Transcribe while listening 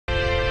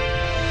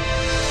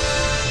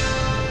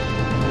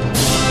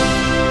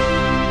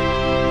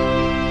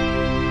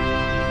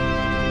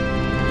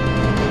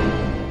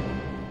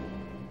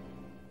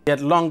At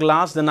long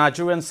last, the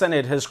Nigerian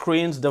Senate has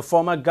screened the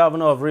former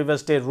governor of Rivers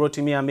State,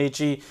 Rotimi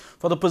Amaechi,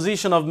 for the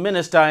position of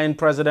minister in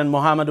President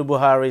Muhammadu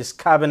Buhari's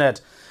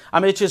cabinet.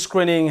 Amaechi's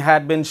screening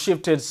had been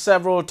shifted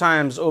several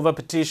times over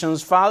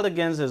petitions filed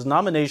against his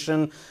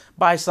nomination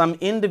by some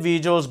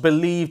individuals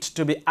believed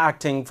to be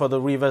acting for the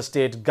Rivers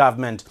State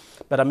government.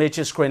 But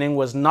Amaechi's screening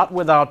was not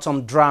without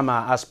some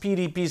drama, as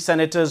PDP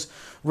senators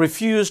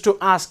refused to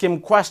ask him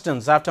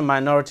questions after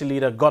Minority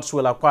Leader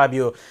Godswill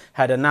Akpabio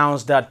had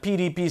announced that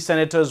PDP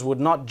senators would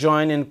not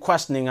join in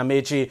questioning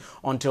Amaechi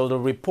until the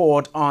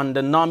report on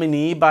the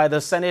nominee by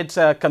the Senate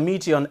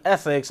Committee on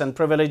Ethics and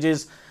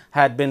Privileges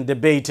had been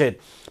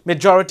debated.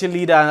 Majority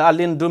Leader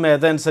Alin Dume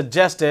then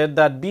suggested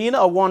that being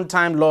a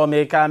one-time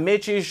lawmaker,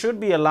 Amaechi should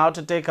be allowed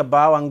to take a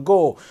bow and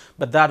go,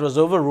 but that was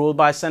overruled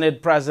by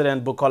Senate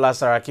President Bukola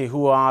Saraki,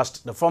 who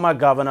asked the former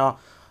governor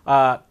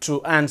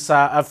to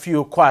answer a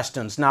few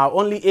questions. Now,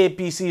 only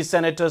APC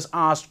senators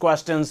asked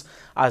questions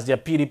as their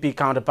PDP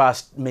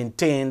counterparts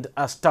maintained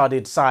a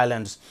studied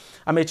silence.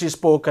 Amaechi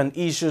spoke on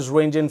issues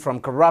ranging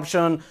from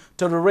corruption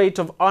to the rate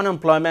of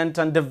unemployment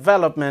and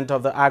development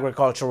of the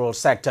agricultural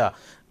sector.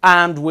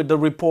 And with the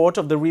report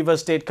of the Rivers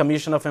State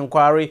Commission of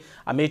Inquiry,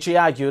 Amaechi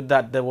argued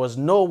that there was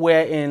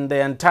nowhere in the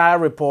entire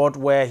report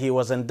where he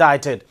was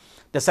indicted.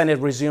 The Senate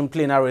resumed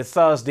plenary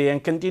Thursday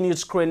and continued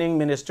screening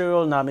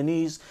ministerial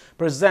nominees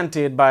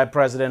presented by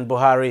President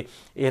Buhari.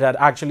 It had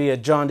actually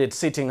adjourned its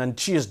sitting on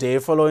Tuesday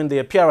following the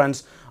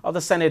appearance of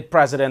the Senate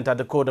President at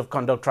the Code of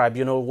Conduct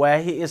Tribunal,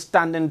 where he is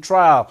standing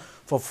trial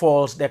for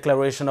false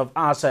declaration of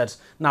assets.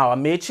 Now,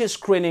 Amaechi's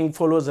screening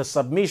follows the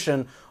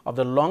submission of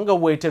the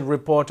long-awaited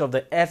report of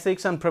the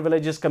Ethics and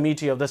Privileges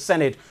Committee of the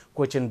Senate,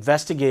 which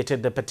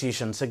investigated the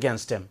petitions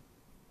against him.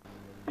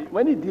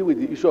 When you deal with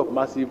the issue of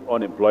massive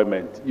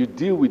unemployment, you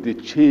deal with the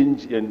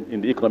change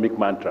in the economic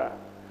mantra.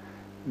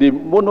 The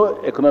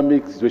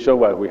mono-economic situation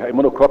where we have,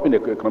 monocropping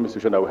economic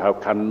situation that we have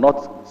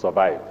cannot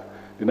survive.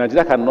 The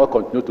Nigeria cannot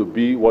continue to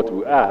be what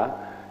we are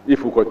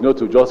if we continue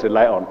to just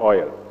rely on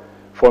oil.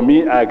 For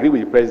me, I agree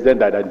with the President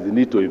that there is a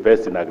need to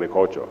invest in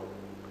agriculture.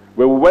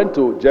 When we went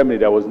to Germany,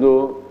 there was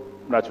no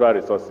natural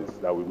resources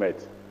that we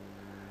met.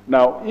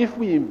 Now, if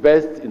we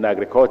invest in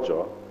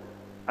agriculture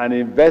and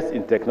invest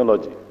in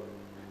technology,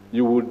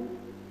 you would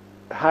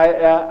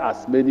hire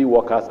as many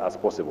workers as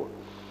possible.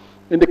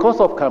 In the course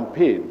of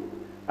campaign,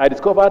 I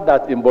discovered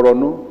that in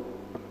Borno,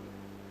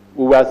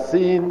 we were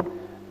seeing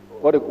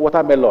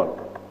watermelon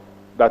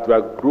that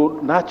were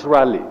grown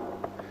naturally.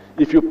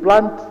 If you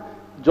plant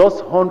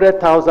just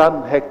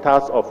 100,000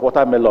 hectares of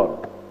watermelon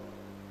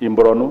in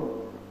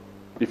Borno,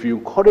 if you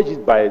encourage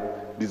it by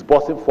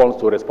disbursing funds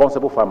to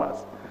responsible farmers,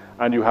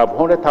 and you have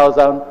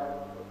 100,000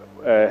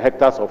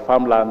 hectares of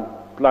farmland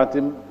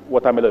planting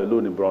watermelon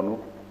alone in Borno,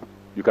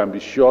 you can be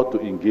sure to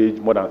engage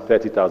more than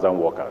 30,000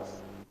 workers.